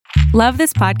Love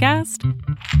this podcast?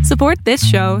 Support this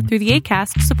show through the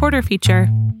Acast supporter feature.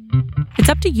 It's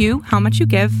up to you how much you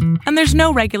give, and there's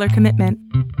no regular commitment.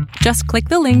 Just click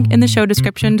the link in the show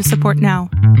description to support now.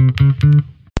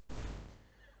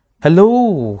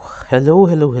 Hello.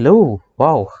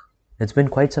 Wow, it's been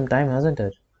quite some time, hasn't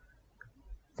it?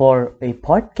 For a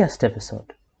podcast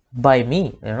episode by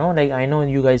me, I know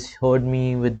you guys heard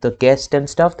me with the guest and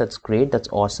stuff. That's great, that's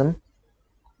awesome.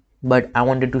 But I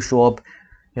wanted to show up,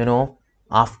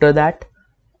 after that.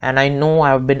 And I know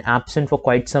I've been absent for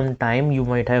quite some time. You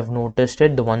might have noticed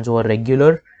it, the ones who are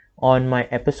regular on my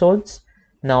episodes.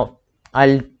 Now,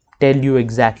 I'll tell you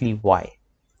exactly why.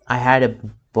 I had a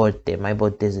birthday. My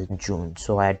birthday is in June,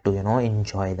 so I had to,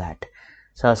 enjoy that.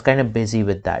 So I was kind of busy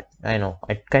with that. I know.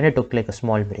 I kind of took like a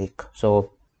small break.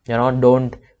 So,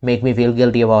 don't make me feel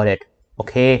guilty about it.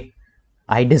 Okay?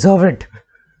 I deserve it.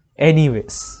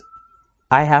 Anyways,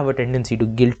 I have a tendency to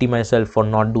guilty myself for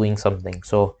not doing something.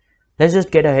 So let's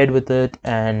just get ahead with it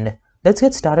and let's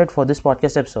get started for this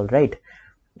podcast episode, right?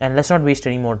 And let's not waste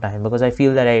any more time, because I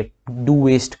feel that I do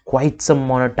waste quite some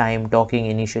amount of time talking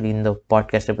initially in the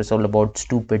podcast episode about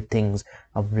stupid things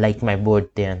of like my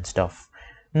birthday and stuff.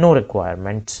 No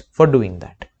requirements for doing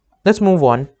that. Let's move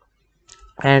on.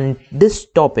 And this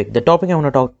topic, the topic I want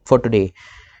to talk for today,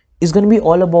 is going to be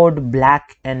all about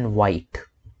black and white.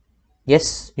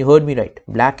 Yes, you heard me right.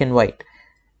 Black and white.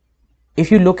 If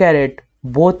you look at it,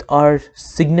 both are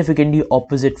significantly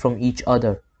opposite from each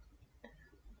other.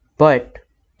 But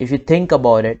if you think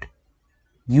about it,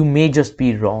 you may just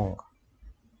be wrong.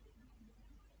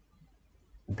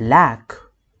 Black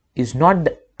is not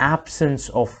the absence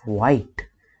of white,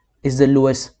 is the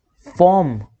lowest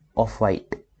form of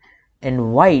white.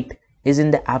 And white is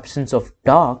in the absence of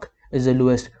dark, is the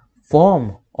lowest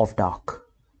form of dark.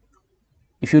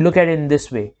 If you look at it in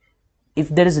this way, if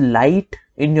there is light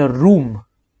in your room,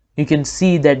 you can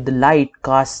see that the light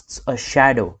casts a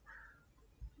shadow.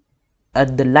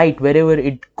 At the light, wherever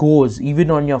it goes, even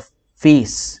on your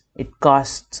face, it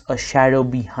casts a shadow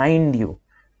behind you.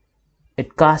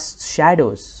 It casts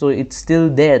shadows, so it's still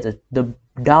there. The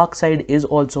dark side is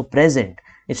also present.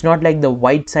 It's not like the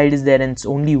white side is there and it's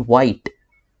only white.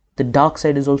 The dark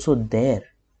side is also there.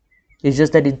 It's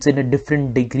just that it's in a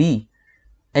different degree.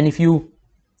 And if you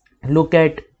look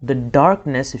at the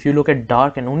darkness, if you look at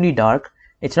dark and only dark,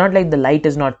 it's not like the light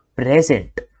is not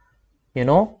present.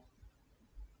 Look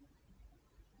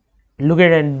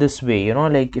at it this way,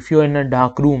 like if you're in a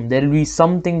dark room, there will be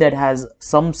something that has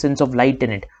some sense of light in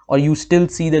it, or you still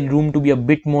see the room to be a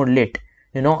bit more lit.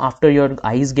 After your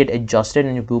eyes get adjusted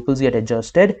and your pupils get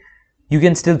adjusted, you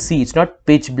can still see. It's not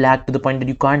pitch black to the point that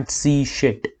you can't see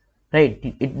shit, right?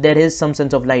 There is some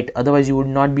sense of light. Otherwise, you would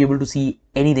not be able to see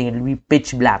anything. It will be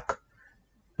pitch black,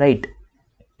 right?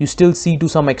 You still see to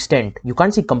some extent. You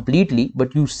can't see completely,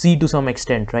 but you see to some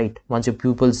extent, right? Once your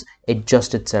pupils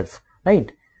adjust itself,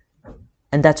 right?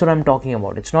 And that's what I'm talking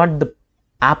about. It's not the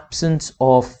absence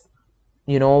of,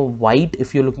 white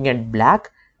if you're looking at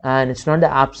black, and it's not the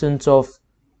absence of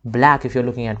black if you're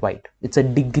looking at white. It's a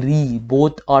degree.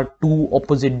 Both are two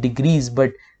opposite degrees,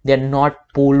 but they're not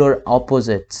polar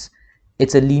opposites.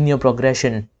 It's a linear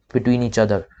progression between each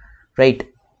other, right?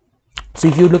 So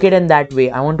if you look at it in that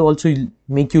way, I want to also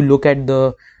make you look at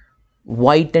the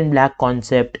white and black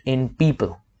concept in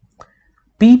people.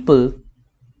 People,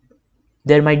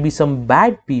 there might be some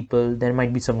bad people, there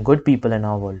might be some good people in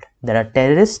our world. There are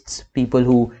terrorists, people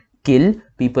who kill,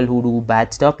 people who do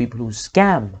bad stuff, people who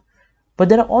scam. But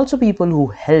there are also people who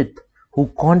help, who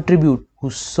contribute,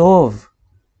 who serve.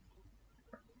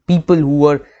 People who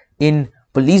are in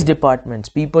police departments,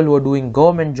 people who are doing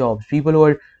government jobs, people who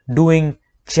are doing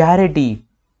charity,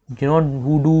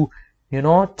 who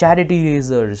do, charity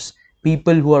raisers,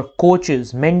 people who are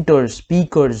coaches, mentors,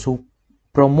 speakers, who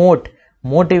promote,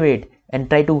 motivate, and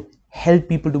try to help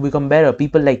people to become better.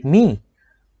 People like me,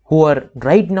 who are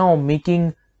right now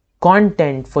making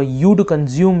content for you to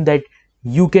consume that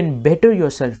you can better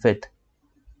yourself with,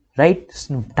 right?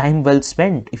 Time well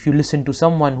spent if you listen to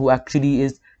someone who actually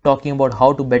is talking about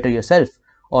how to better yourself,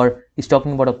 or is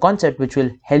talking about a concept which will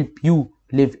help you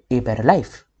live a better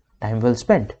life. Time well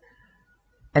spent.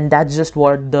 And that's just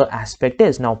what the aspect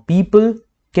is. Now, people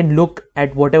can look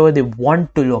at whatever they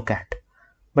want to look at,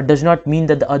 but does not mean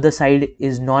that the other side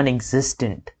is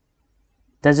non-existent.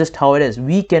 That's just how it is.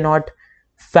 We cannot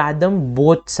fathom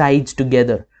both sides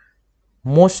together.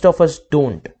 Most of us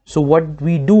don't. So what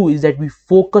we do is that we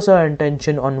focus our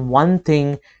attention on one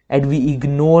thing and we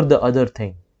ignore the other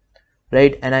thing,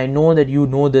 right? And I know that you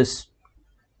know this.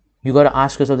 You got to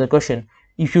ask yourself the question,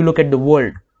 if you look at the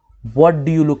world, what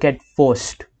do you look at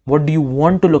first? What do you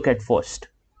want to look at first?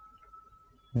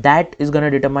 that is going to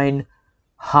determine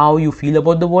how you feel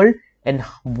about the world and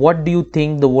what do you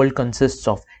think the world consists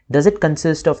of. Does it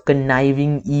consist of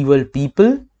conniving evil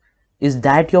people? Is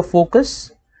that your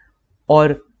focus?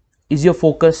 Or is your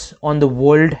focus on the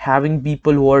world having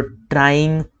people who are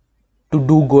trying to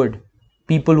do good,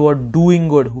 people who are doing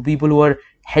good, people who are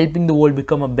helping the world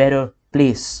become a better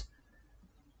place?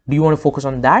 Do you want to focus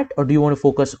on that, or do you want to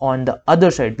focus on the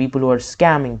other side, people who are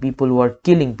scamming, people who are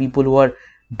killing, people who are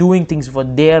doing things for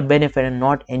their benefit and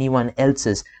not anyone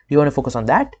else's? Do you want to focus on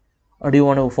that, or do you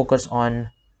want to focus on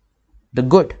the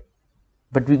good?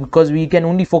 But because we can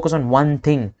only focus on one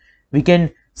thing, we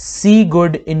can see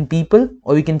good in people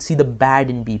or we can see the bad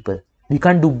in people. We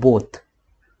can't do both,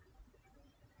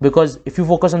 because if you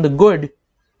focus on the good,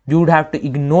 you would have to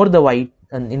ignore the white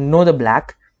and ignore the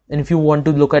black, and if you want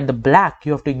to look at the black,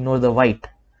 you have to ignore the white.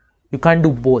 You can't do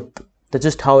both. That's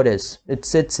just how it is.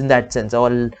 It's in that sense.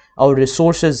 Our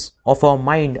resources of our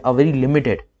mind are very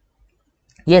limited.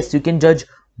 Yes, you can judge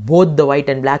both the white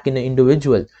and black in an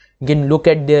individual. You can look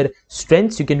at their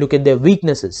strengths, you can look at their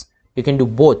weaknesses. You can do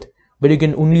both, but you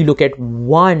can only look at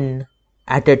one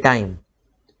at a time.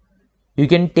 You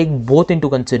can take both into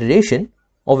consideration.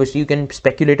 Obviously, you can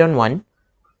speculate on one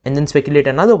and then speculate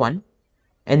another one,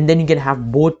 and then you can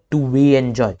have both to weigh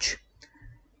and judge.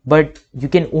 But you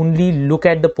can only look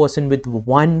at the person with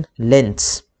one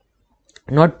lens,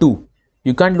 not two.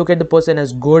 You can't look at the person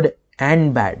as good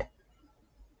and bad.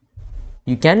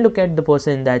 You can look at the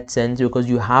person in that sense because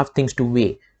you have things to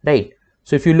weigh, right?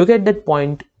 So if you look at that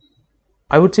point,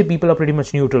 I would say people are pretty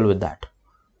much neutral with that.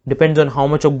 Depends on how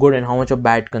much of good and how much of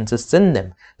bad consists in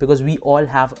them, because we all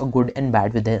have a good and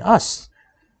bad within us.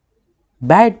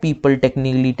 Bad people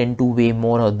technically tend to weigh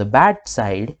more on the bad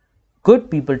side. Good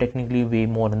people technically weigh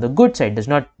more on the good side. Does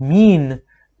not mean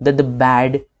that the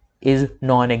bad is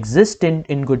non-existent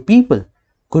in good people.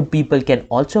 Good people can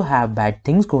also have bad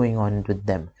things going on with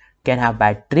them, can have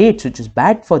bad traits which is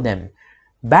bad for them.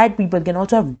 Bad people can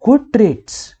also have good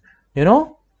traits,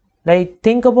 like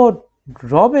think about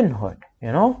Robin Hood.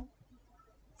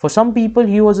 For some people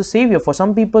he was a savior, for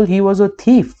some people he was a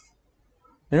thief.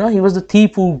 He was the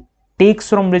thief who takes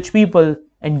from rich people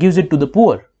and gives it to the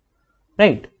poor,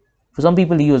 right? For some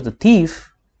people he was the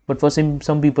thief, but for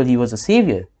some people he was a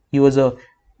savior. He was a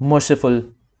merciful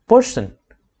person.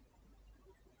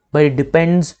 But it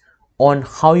depends on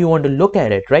how you want to look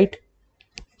at it, right?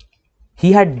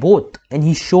 He had both and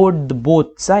he showed the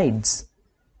both sides,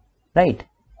 right?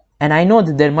 And I know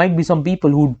that there might be some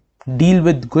people who deal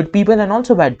with good people and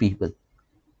also bad people.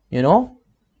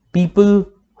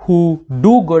 People who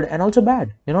do good and also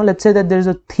bad. Let's say that there's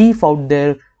a thief out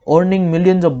there earning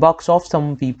millions of bucks off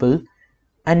some people,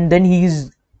 and then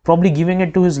he's probably giving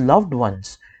it to his loved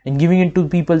ones and giving it to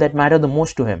people that matter the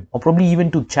most to him, or probably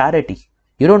even to charity.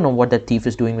 You don't know what that thief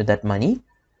is doing with that money.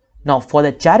 Now, for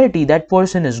the charity, that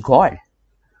person is God.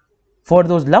 For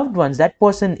those loved ones, that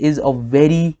person is a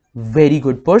very, very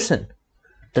good person.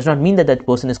 Does not mean that that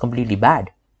person is completely bad,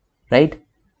 right?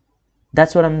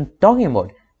 That's what I'm talking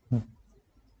about.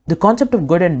 The concept of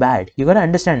good and bad, you got to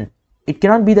understand, it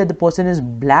cannot be that the person is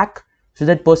black, so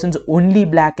that person's only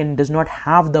black and does not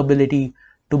have the ability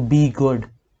to be good.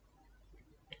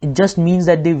 It just means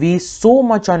that they weigh so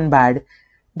much on bad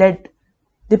that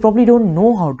they probably don't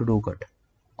know how to do good,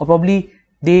 or probably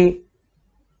they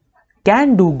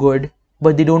can do good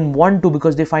but they don't want to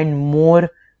because they find more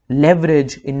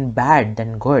leverage in bad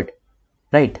than good,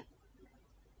 right?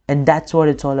 And that's what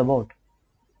it's all about.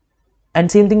 And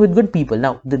same thing with good people.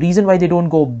 Now, the reason why they don't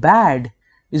go bad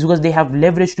is because they have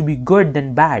leverage to be good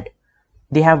than bad.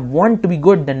 They have want to be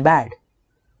good than bad,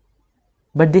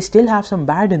 but they still have some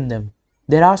bad in them.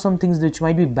 There are some things which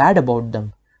might be bad about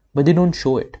them, but they don't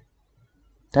show it.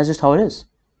 That's just how it is.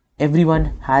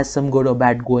 Everyone has some good or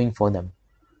bad going for them.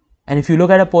 And if you look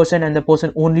at a person and the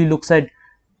person only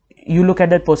you look at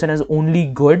that person as only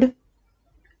good,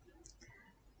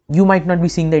 you might not be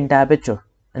seeing the entire picture.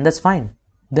 And that's fine.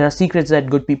 There are secrets that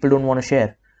good people don't want to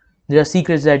share. There are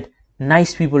secrets that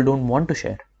nice people don't want to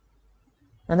share.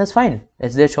 And that's fine.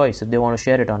 It's their choice if they want to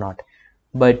share it or not.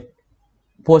 But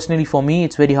personally for me,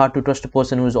 it's very hard to trust a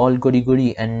person who is all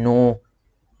goody-goody and no,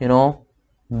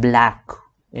 black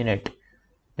in it.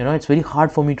 It's very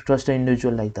hard for me to trust an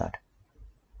individual like that.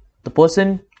 The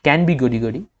person can be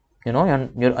goody-goody.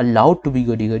 You're allowed to be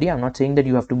goody-goody. I'm not saying that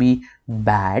you have to be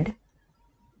bad,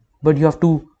 but you have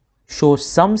to show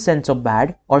some sense of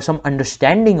bad or some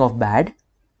understanding of bad.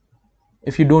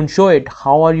 If you don't show it,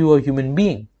 how are you a human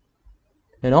being?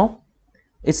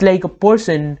 It's like a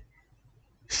person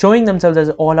showing themselves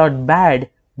as all out bad,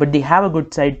 but they have a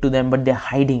good side to them, but they're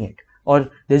hiding it.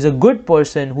 Or there's a good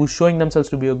person who's showing themselves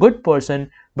to be a good person,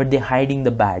 but they're hiding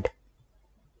the bad.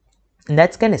 And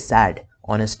that's kind of sad,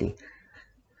 honestly.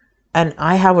 And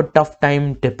I have a tough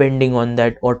time depending on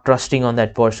that or trusting on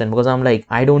that person, because I'm like,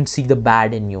 I don't see the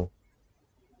bad in you.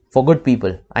 For good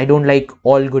people, I don't like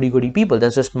all goody people.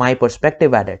 That's just my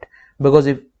perspective at it. Because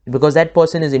that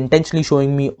person is intentionally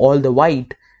showing me all the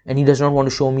white, and he does not want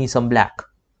to show me some black.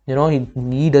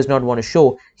 He does not want to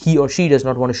show, he or she does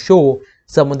not want to show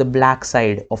some of the black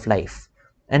side of life.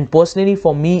 And personally,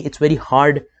 for me, it's very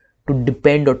hard to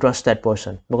depend or trust that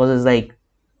person, because it's like,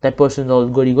 that person is all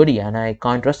goody and I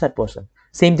can't trust that person.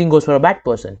 Same thing goes for a bad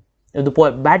person. If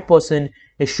the bad person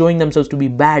is showing themselves to be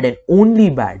bad and only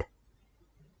bad,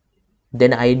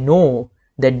 then I know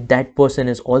that that person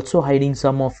is also hiding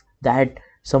some of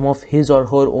his or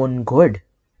her own good.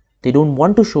 They don't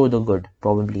want to show the good,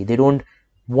 probably. They don't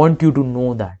want you to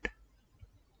know that.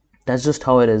 That's just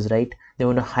how it is, right? They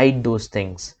want to hide those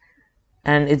things.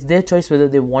 And it's their choice whether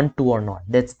they want to or not.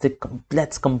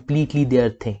 That's completely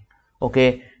their thing.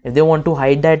 Okay? If they want to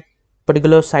hide that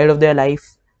particular side of their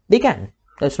life, they can.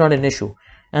 That's not an issue.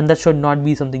 And that should not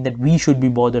be something that we should be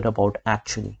bothered about,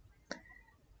 actually.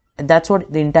 And that's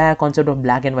what the entire concept of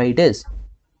black and white is.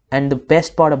 And the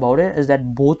best part about it is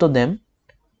that both of them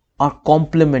are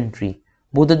complementary.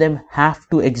 Both of them have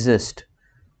to exist.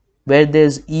 Where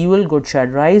there's evil, good shall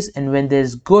rise, and when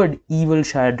there's good, evil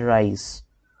shall rise.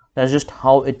 That's just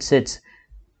how it sits.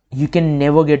 You can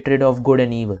never get rid of good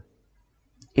and evil.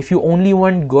 If you only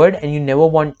want good and you never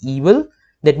want evil,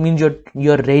 that means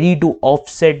you're ready to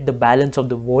offset the balance of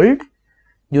the world.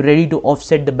 You're ready to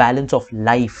offset the balance of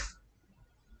life.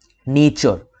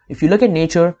 Nature. If you look at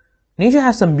nature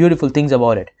has some beautiful things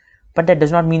about it, but that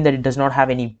does not mean that it does not have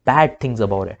any bad things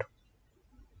about it.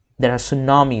 There are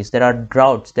tsunamis, there are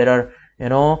droughts, there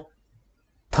are,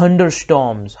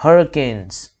 thunderstorms,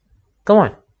 hurricanes. Come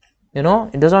on.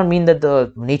 It does not mean that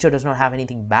the nature does not have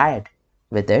anything bad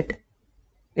with it.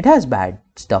 It has bad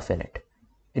stuff in it.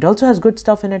 It also has good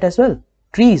stuff in it as well.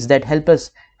 Trees that help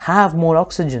us have more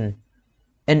oxygen.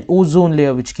 An ozone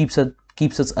layer which keeps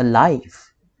us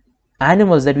alive.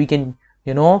 Animals that we can,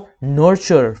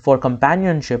 nurture for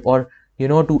companionship, or,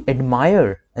 to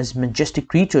admire as majestic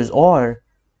creatures, or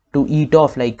to eat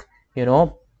off, like,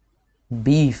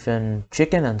 beef and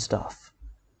chicken and stuff.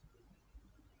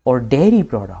 Or dairy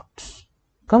products.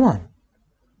 Come on.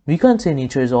 We can't say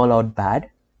nature is all out bad.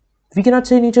 We cannot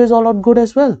say nature is all out good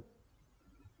as well.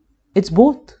 It's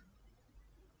both.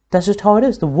 That's just how it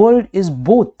is. The world is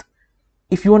both.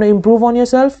 If you want to improve on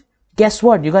yourself, guess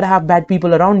what? You gotta have bad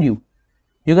people around you.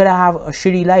 You gotta have a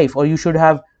shitty life, or you should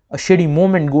have a shitty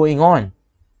moment going on.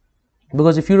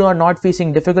 Because if you are not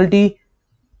facing difficulty,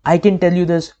 I can tell you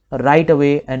this right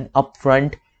away and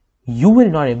upfront, you will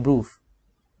not improve.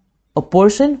 A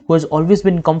person who has always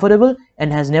been comfortable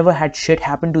and has never had shit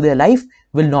happen to their life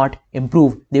will not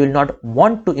improve. They will not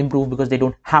want to improve because they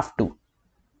don't have to.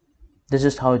 This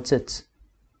is how it sits.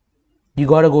 You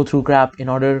gotta go through crap in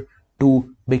order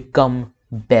to become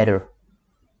better.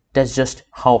 That's just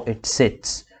how it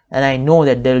sits. And I know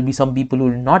that there will be some people who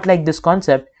will not like this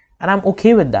concept, and I'm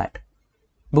okay with that.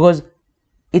 Because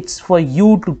it's for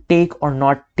you to take or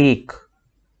not take.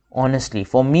 Honestly,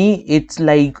 for me, it's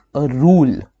like a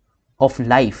rule of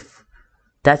life.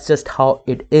 That's just how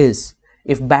it is.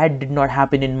 If bad did not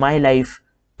happen in my life,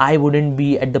 I wouldn't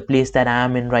be at the place that I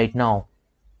am in right now.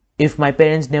 If my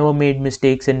parents never made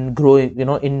mistakes in growing,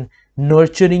 in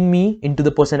nurturing me into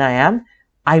the person I am,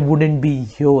 I wouldn't be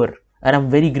here. And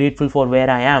I'm very grateful for where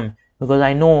I am, because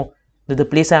I know that the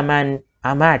place I'm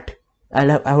at,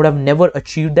 I would have never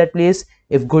achieved that place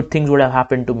if good things would have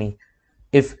happened to me.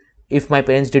 If my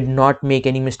parents did not make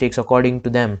any mistakes according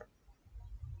to them.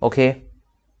 Okay?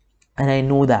 And I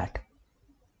know that.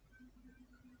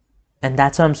 And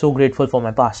that's why I'm so grateful for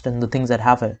my past and the things that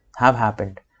have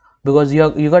happened. Because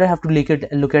you gotta have to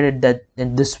look at it that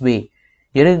in this way.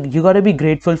 You gotta be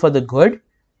grateful for the good.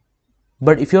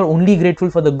 But if you're only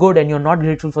grateful for the good and you're not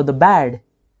grateful for the bad,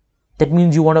 that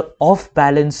means you want to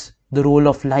off-balance the role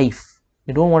of life.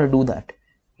 You don't want to do that.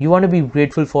 You want to be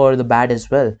grateful for the bad as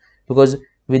well. Because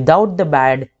without the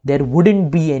bad, there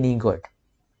wouldn't be any good.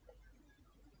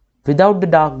 Without the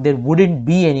dark, there wouldn't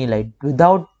be any light.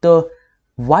 Without the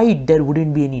white, there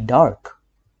wouldn't be any dark.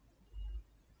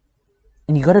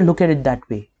 And you got to look at it that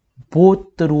way. Both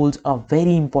the rules are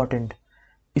very important.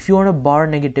 If you want to bar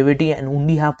negativity and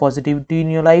only have positivity in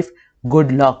your life,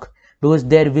 good luck. Because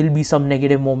there will be some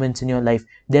negative moments in your life.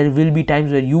 There will be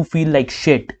times where you feel like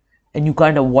shit and you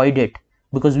can't avoid it.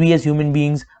 Because we as human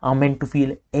beings are meant to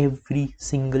feel every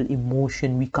single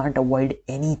emotion. We can't avoid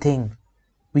anything.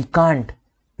 We can't.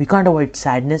 We can't avoid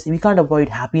sadness. We can't avoid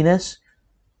happiness.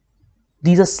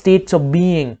 These are states of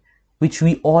being which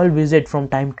we all visit from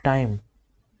time to time.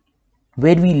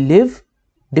 Where we live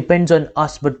depends on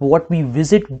us, but what we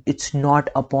visit, it's not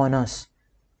upon us.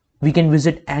 We can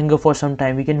visit anger for some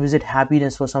time, we can visit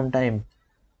happiness for some time,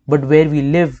 but where we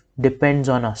live depends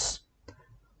on us.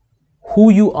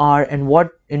 Who you are and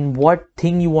what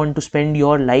thing you want to spend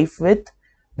your life with.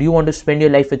 Do you want to spend your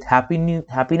life with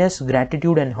happiness,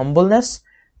 gratitude and humbleness?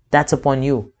 That's upon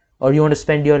you. Or you want to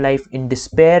spend your life in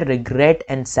despair, regret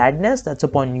and sadness? That's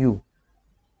upon you.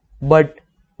 But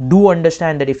do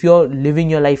understand that if you're living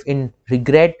your life in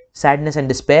regret, sadness and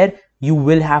despair, you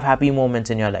will have happy moments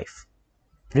in your life.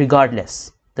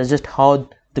 Regardless. That's just how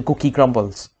the cookie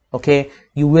crumbles. Okay?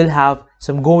 You will have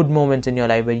some good moments in your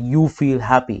life where you feel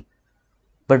happy.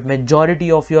 But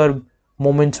majority of your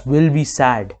moments will be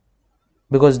sad,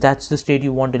 because that's the state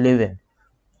you want to live in.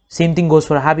 Same thing goes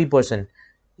for a happy person.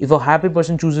 If a happy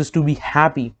person chooses to be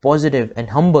happy, positive and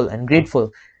humble and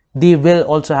grateful, they will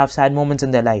also have sad moments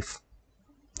in their life.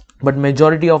 But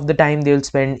majority of the time they will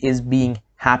spend is being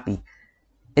happy.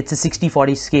 It's a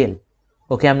 60-40 scale.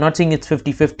 Okay, I'm not saying it's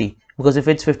 50-50, because if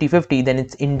it's 50-50, then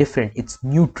it's indifferent, it's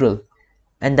neutral.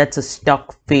 And that's a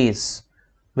stuck phase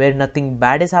where nothing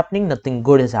bad is happening, nothing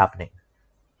good is happening.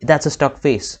 That's a stuck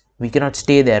phase. We cannot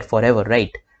stay there forever, right?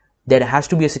 There has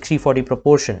to be a 60-40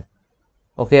 proportion,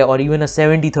 okay, or even a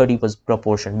 70-30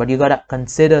 proportion. But you gotta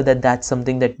consider that that's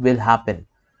something that will happen.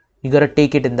 You gotta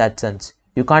take it in that sense.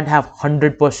 You can't have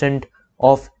 100%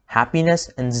 of happiness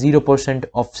and 0%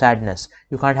 of sadness.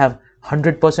 You can't have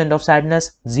 100% of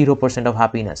sadness, 0% of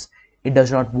happiness. It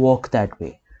does not work that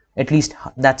way. At least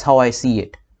that's how I see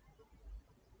it.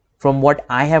 From what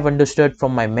I have understood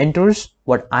from my mentors,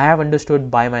 what I have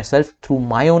understood by myself through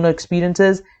my own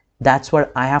experiences, that's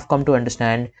what I have come to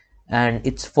understand. And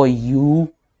it's for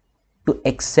you to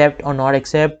accept or not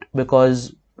accept,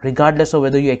 because regardless of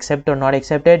whether you accept or not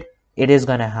accept it, it is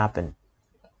gonna happen.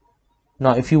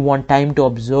 Now, if you want time to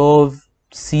observe,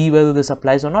 see whether this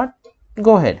applies or not,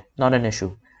 go ahead, not an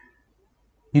issue.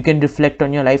 You can reflect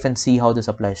on your life and see how this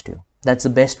applies to you. That's the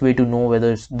best way to know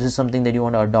whether this is something that you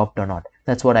want to adopt or not.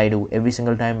 That's what I do every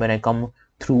single time when I come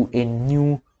through a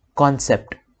new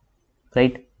concept,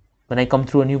 right? When I come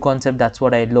through a new concept, that's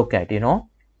what I look at,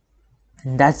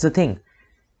 and that's the thing.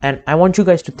 And I want you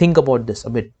guys to think about this a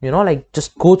bit, like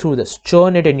just go through this,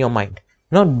 churn it in your mind,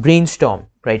 brainstorm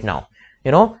right now,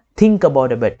 think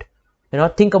about a bit,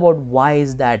 think about why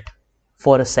is that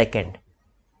for a second.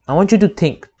 I want you to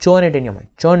think, churn it in your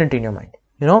mind,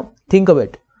 think of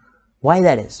it. Why is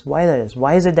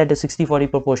it that the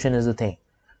 60-40 proportion is the thing?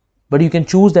 But you can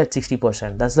choose that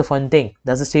 60%. That's the fun thing.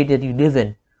 That's the state that you live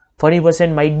in.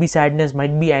 40% might be sadness,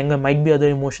 might be anger, might be other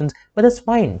emotions, but that's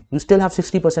fine. You still have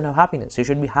 60% of happiness. You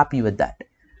should be happy with that.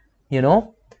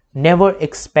 Never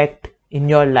expect in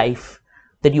your life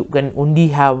that you can only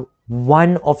have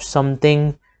one of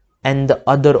something and the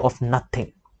other of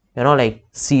nothing. Like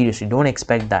seriously, don't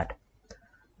expect that.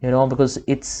 Because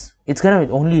it's gonna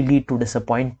only lead to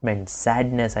disappointment,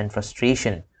 sadness and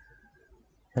frustration,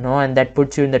 and that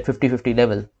puts you in that 50-50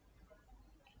 level.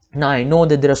 Now I know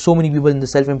that there are so many people in the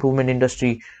self-improvement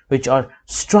industry who are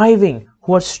striving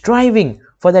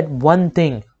for that one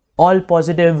thing, all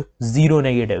positive, zero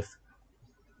negative.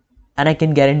 And I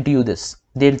can guarantee you this,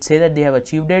 they'll say that they have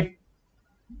achieved it,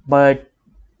 but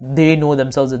they know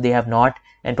themselves that they have not,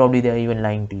 and probably they are even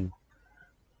lying to you.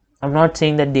 I'm not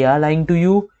saying that they are lying to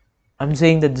you. I'm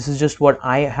saying that this is just what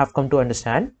I have come to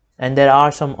understand. And there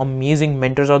are some amazing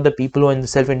mentors out there, people who are in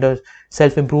the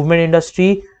self-improvement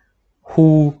industry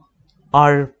who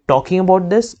are talking about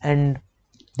this, and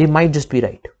they might just be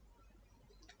right.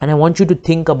 And I want you to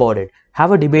think about it.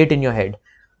 Have a debate in your head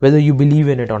whether you believe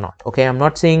in it or not. Okay, I'm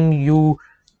not saying you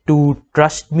to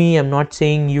trust me. I'm not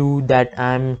saying you that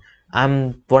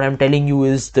what I'm telling you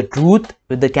is the truth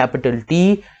with the capital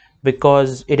T,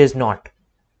 because it is not.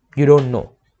 You don't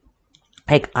know.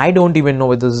 Heck, I don't even know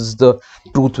whether this is the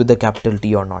truth with the capital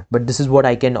T or not, but this is what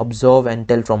I can observe and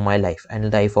tell from my life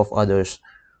and life of others.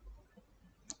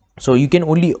 So you can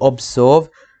only observe,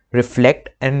 reflect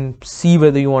and see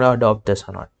whether you want to adopt this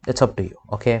or not. It's up to you.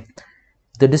 Okay,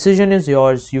 the decision is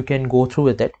yours. You can go through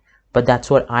with it, but that's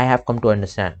what I have come to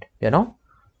understand.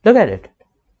 Look at it.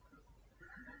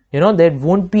 There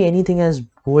won't be anything as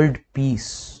world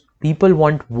peace. People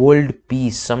want world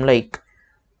peace. I'm like,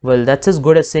 well, that's as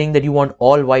good as saying that you want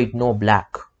all white, no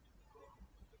black.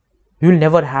 You'll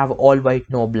never have all white,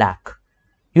 no black.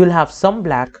 You'll have some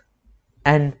black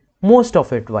and most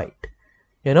of it white.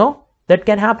 That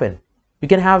can happen. You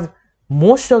can have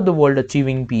most of the world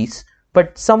achieving peace,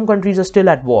 but some countries are still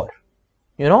at war.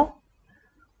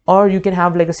 Or you can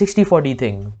have like a 60-40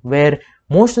 thing where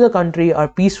Most of the country are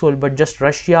peaceful, but just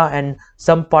Russia and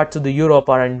some parts of the Europe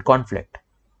are in conflict.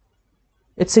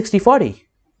 It's 60-40.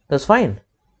 That's fine.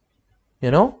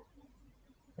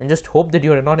 And just hope that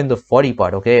you're not in the 40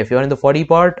 part, okay? If you're in the 40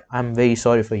 part, I'm very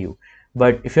sorry for you.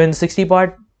 But if you're in the 60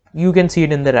 part, you can see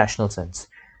it in the rational sense.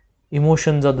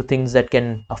 Emotions are the things that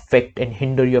can affect and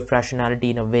hinder your rationality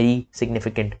in a very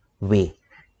significant way.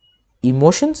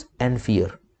 Emotions and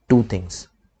fear, two things.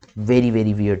 Very,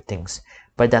 very weird things.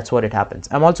 But that's what it happens.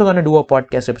 I'm also going to do a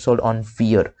podcast episode on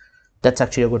fear. That's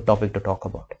actually a good topic to talk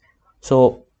about.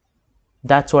 So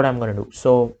that's what I'm going to do.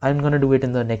 So I'm going to do it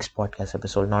in the next podcast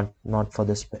episode, not for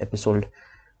this episode.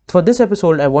 For this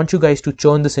episode, I want you guys to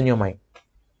churn this in your mind.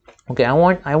 Okay, I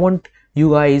want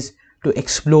you guys to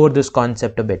explore this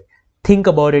concept a bit. Think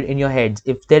about it in your heads.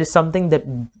 If there is something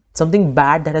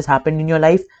bad that has happened in your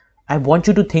life, I want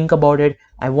you to think about it.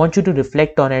 I want you to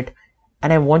reflect on it.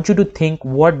 And I want you to think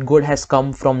what good has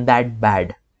come from that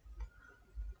bad.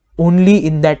 Only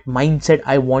in that mindset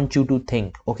I want you to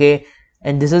think, okay?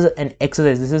 And this is an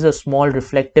exercise. This is a small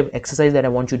reflective exercise that I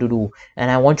want you to do. And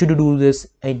I want you to do this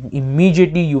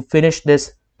immediately you finish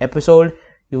this episode.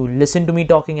 You listen to me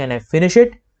talking and I finish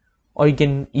it. Or you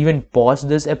can even pause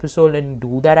this episode and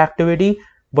do that activity.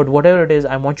 But whatever it is,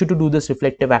 I want you to do this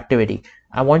reflective activity.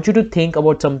 I want you to think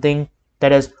about something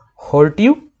that has hurt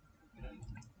you.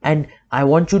 And I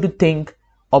want you to think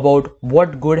about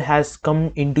what good has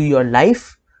come into your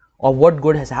life or what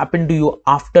good has happened to you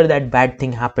after that bad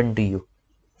thing happened to you.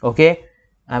 Okay?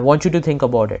 I want you to think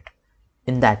about it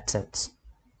in that sense.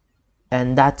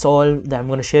 And that's all that I'm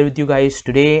going to share with you guys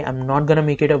today. I'm not going to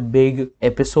make it a big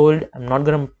episode. I'm not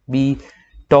going to be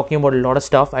talking about a lot of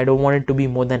stuff. I don't want it to be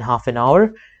more than half an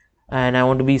hour. And I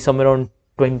want to be somewhere around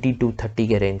 20 to 30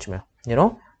 ke range mein.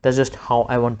 That's just how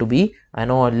I want to be. I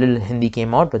know a little Hindi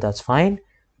came out, but that's fine.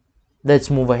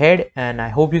 Let's move ahead. And I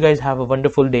hope you guys have a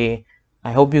wonderful day.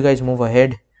 I hope you guys move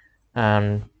ahead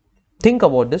and think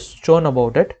about this, churn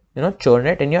about it, churn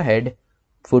it in your head,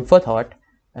 food for thought,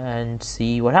 and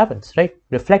see what happens, right?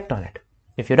 Reflect on it.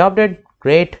 If you adopt it,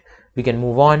 great, we can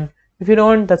move on. If you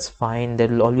don't, that's fine. There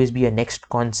will always be a next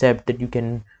concept that you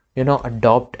can,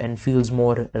 adopt and feels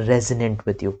more resonant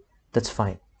with you. That's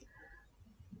fine.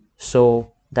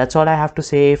 So that's all I have to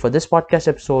say for this podcast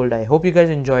episode. I hope you guys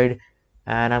enjoyed,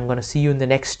 and I'm going to see you in the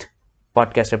next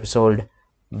podcast episode.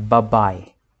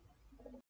 Bye-bye.